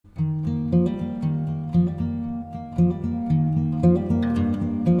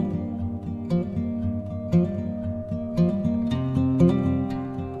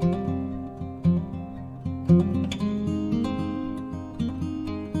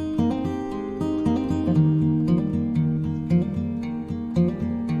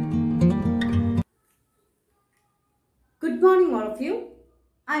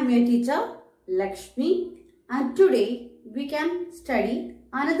I'm your teacher Lakshmi, and today we can study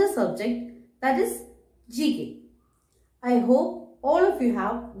another subject, that is GK. I hope all of you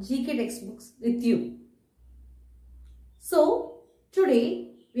have GK textbooks with you. So today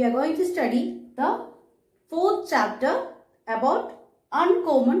we are going to study the fourth chapter about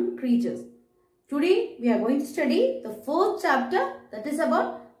uncommon creatures. Today we are going to study the fourth chapter, that is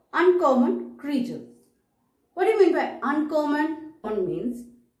about uncommon creatures. What do you mean by uncommon? Uncommon means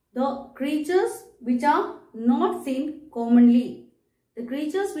the creatures which are not seen commonly. The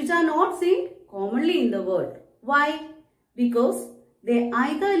creatures which are not seen commonly in the world. Why? Because they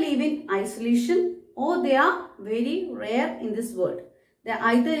either live in isolation or they are very rare in this world. They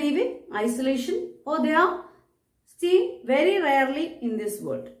either live in isolation or they are seen very rarely in this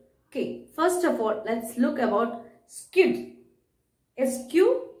world. Okay, first of all, let's look about squid.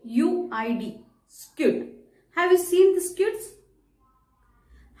 S-Q-U-I-D. Squid. Have you seen the squids?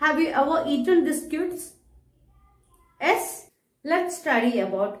 Have you ever eaten the squids? Yes. Let's study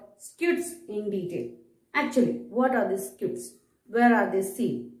about squids in detail. Actually, what are the squids? Where are they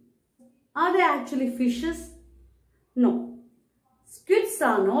seen? Are they actually fishes? No. Squids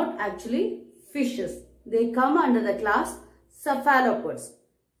are not actually fishes. They come under the class cephalopods.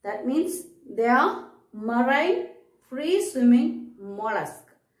 That means they are marine, free-swimming mollusk.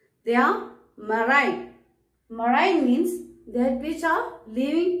 They are marine. Marine means that which are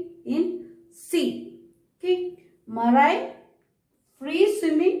living in sea. Okay. Marine,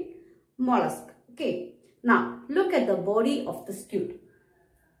 free-swimming mollusk. Okay. Now, look at the body of the squid.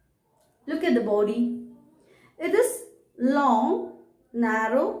 Look at the body. It is long,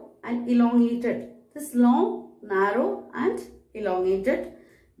 narrow and elongated. This long, narrow and elongated.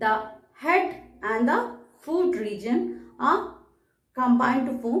 The head and the foot region are combined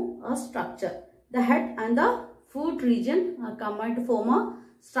to form a structure. The head and the foot region are combined to form a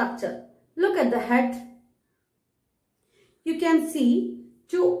structure. Look at the head. You can see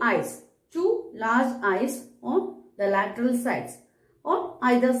two eyes, two large eyes on the lateral sides, on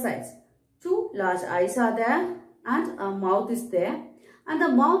either sides. Two large eyes are there and a mouth is there, and the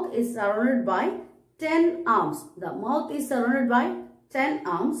mouth is surrounded by 10 arms. The mouth is surrounded by 10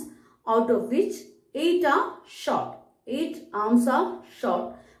 arms, out of which 8 are short. 8 arms are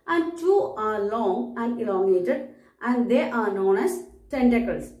short and 2 are long and elongated, and they are known as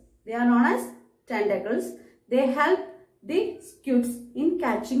tentacles. They are known as tentacles. They help the squids in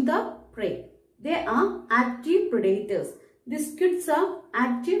catching the prey. They are active predators. The squids are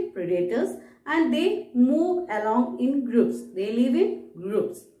active predators and they move along in groups. They live in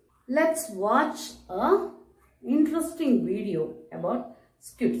groups. Let's watch a interesting video about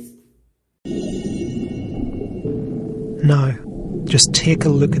squids. Now, just take a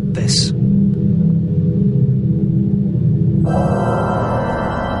look at this.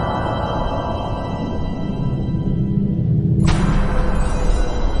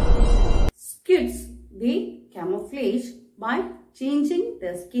 Squids, they camouflage by changing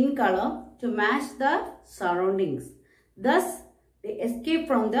their skin color to match the surroundings. Thus, they escape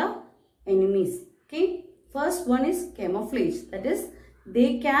from the enemies. Okay. First one is camouflage. That is,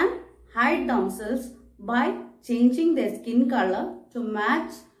 they can hide themselves by changing their skin color to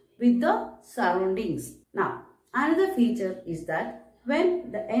match with the surroundings. Now, another feature is that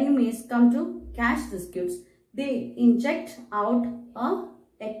when the enemies come to catch the squids, they inject out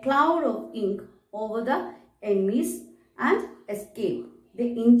a cloud of ink over the enemies and escape. They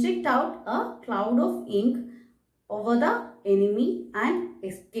inject out a cloud of ink over the enemy and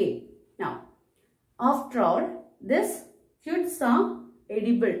escape. Now, after all, these squids are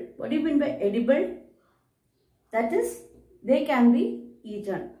edible. What do you mean by edible? That is, they can be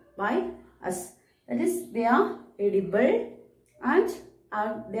eaten by us. That is, they are edible and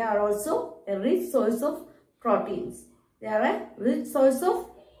they are also a rich source of proteins. They are a rich source of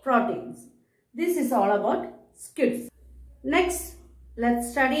proteins. This is all about squids. Next,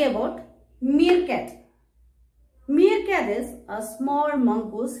 let's study about meerkat. Meerkat is a small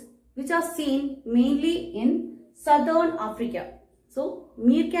mongoose which are seen mainly in southern Africa. So,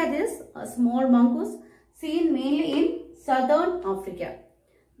 meerkat is a small mongoose seen mainly in southern Africa.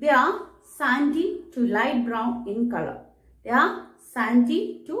 They are sandy to light brown in color. They are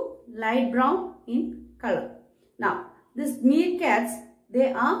sandy to light brown in color. Now, these meerkats,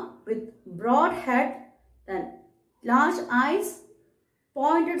 they are with broad head, then large eyes,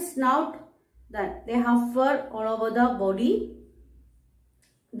 pointed snout, then they have fur all over the body.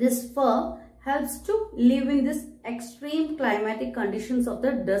 This fur helps to live in this extreme climatic conditions of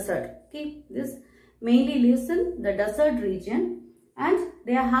the desert. Okay, this mainly lives in the desert region, and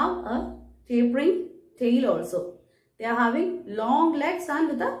they have a tapering tail also. They are having long legs and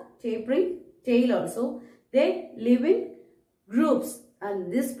with a tapering tail also. They live in groups,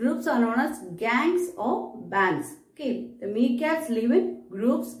 and these groups are known as gangs or bands. Okay, the meerkats live in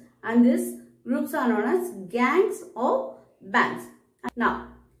groups, and these groups are known as gangs or bands. Now,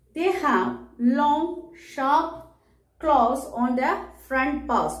 they have long, sharp claws on their front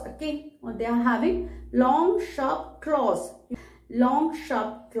paws. Okay, or they are having long, sharp claws. Long,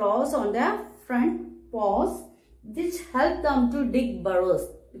 sharp claws on their front paws, which help them to dig burrows,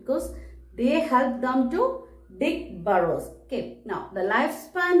 because they help them to dig burrows. Okay, now the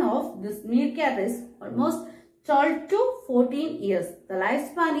lifespan of this meerkat is almost 12 to 14 years. The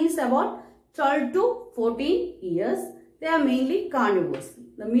lifespan is about 12 to 14 years. They are mainly carnivores.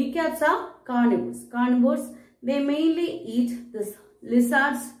 The meerkats are carnivores. Carnivores, they mainly eat this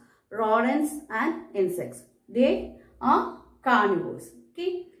lizards, rodents and insects. They are carnivores.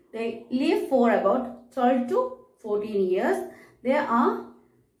 Okay, they live for about 12 to 14 years. They are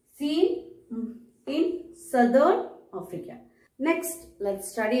seen in southern Africa. Next,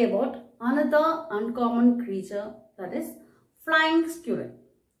 let's study about another uncommon creature, that is flying squirrel.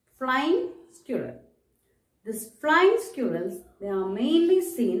 Flying squirrel. These flying squirrels, they are mainly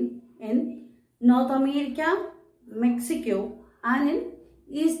seen in North America, Mexico and in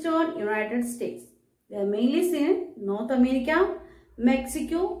eastern United States. They are mainly seen in North America,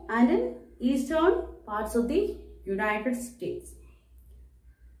 Mexico and in eastern parts of the United States.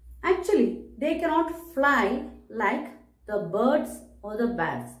 Actually, they cannot fly like the birds or the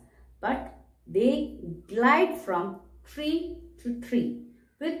bats, but they glide from tree to tree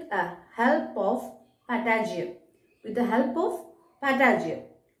with the help of patagium. With the help of patagium.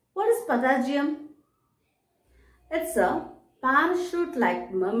 What is patagium? It's a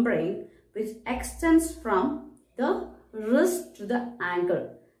parachute-like membrane which extends from the wrist to the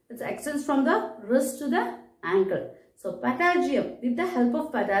ankle. It extends from the wrist to the ankle. So patagium, with the help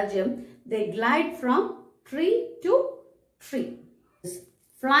of patagium, they glide from tree to tree.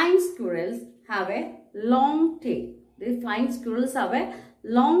 Flying squirrels have a long tail. The flying squirrels have a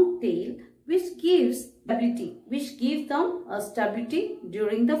long tail which gives them a stability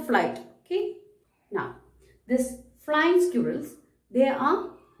during the flight. Okay. Now, these flying squirrels, they are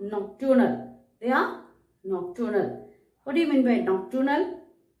nocturnal. They are nocturnal. What do you mean by nocturnal?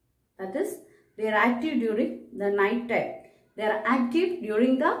 That is, they are active during the night time. They are active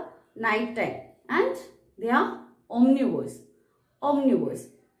during the night time, and they are omnivores. Omnivores.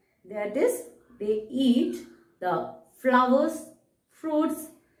 That is, they eat the flowers, fruits,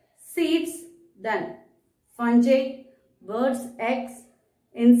 seeds, then fungi, birds' eggs,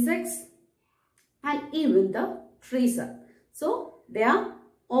 insects, and even the trees. So, they are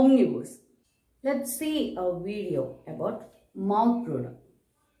omnivores. Let's see a video about mouth brooder.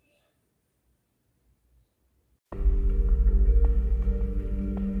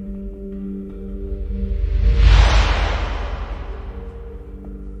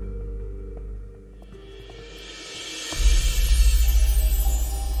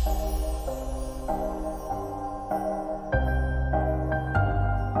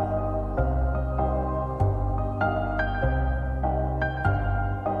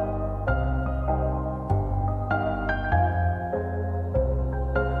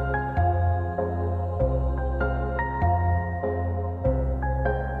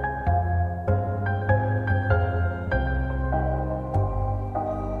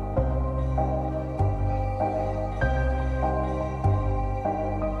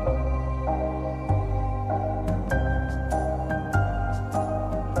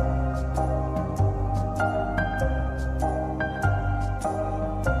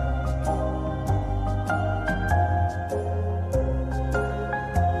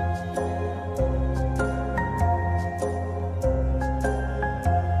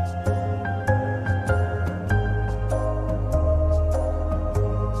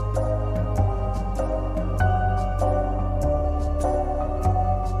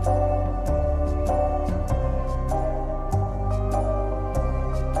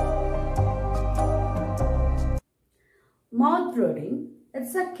 Mouth brooding,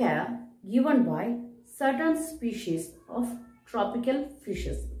 it's a care given by certain species of tropical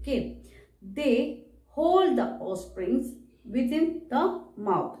fishes. Okay, they hold the offsprings within the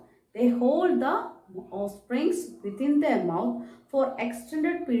mouth. They hold the offsprings within their mouth for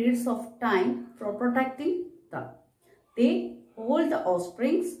extended periods of time for protecting them. They hold the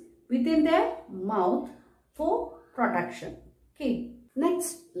offsprings within their mouth for protection. Okay,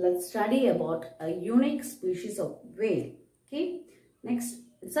 next let's study about a unique species of whale. Okay, next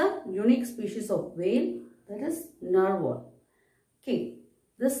it's a unique species of whale, that is narwhal. Okay,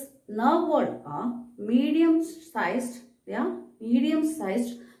 this narwhal are medium-sized. They are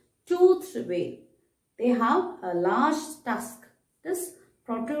medium-sized toothed whale. They have a large tusk. This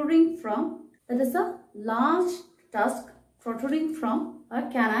protruding from, that is a large tusk protruding from a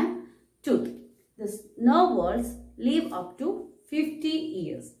canine tooth. This nerve whales live up to 50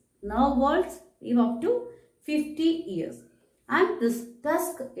 years. Nerve whales live up to 50 years. And this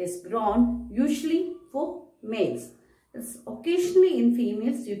tusk is grown usually for males. It's occasionally in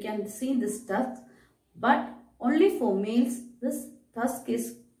females you can see this tusk, but only for males this tusk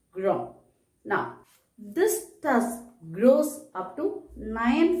is grown. Now, this tusk grows up to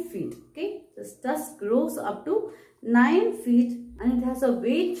 9 feet. Okay, this tusk grows up to 9 feet and it has a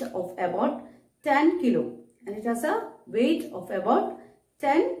weight of about 10 kilo. And it has a weight of about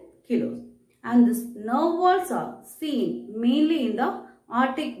 10 kilos. And these nerve whales are seen mainly in the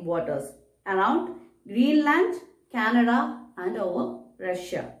Arctic waters around Greenland, Canada and over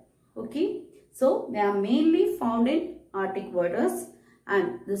Russia. Okay, so they are mainly found in Arctic waters,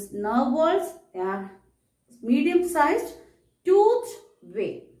 and these nerve whales, they are medium-sized toothed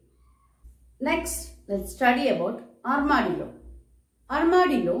whale. Next, let's study about armadillo.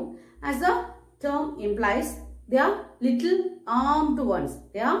 Armadillo, as the term implies, they are little armed ones.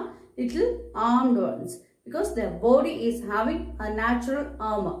 They are little armed ones because their body is having a natural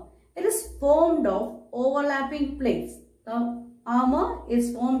armor. It is formed of overlapping plates. The armor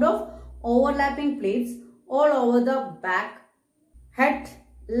is formed of overlapping plates all over the back, head,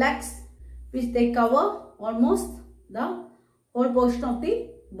 legs, which they cover almost the whole portion of the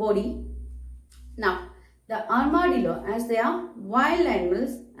body. Now, the armadillo, as they are wild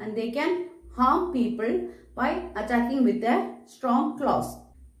animals and they can harm people by attacking with their strong claws.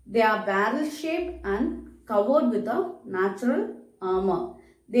 They are barrel shaped and covered with a natural armor.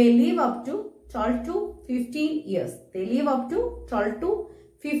 They live up to 12 to 15 years. They live up to 12 to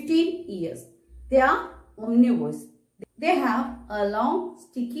 15 years. They are omnivores. They have a long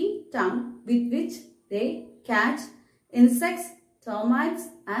sticky tongue with which they catch insects, termites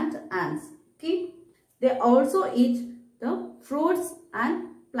and ants. Okay? They also eat the fruits and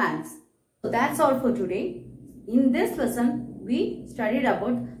plants. So that's all for today. In this lesson, we studied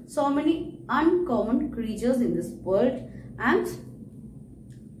about so many uncommon creatures in this world, and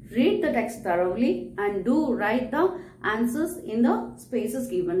read the text thoroughly and do write the answers in the spaces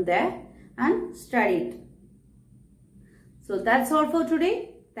given there and study it. So that's all for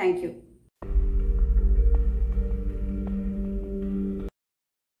today. Thank you.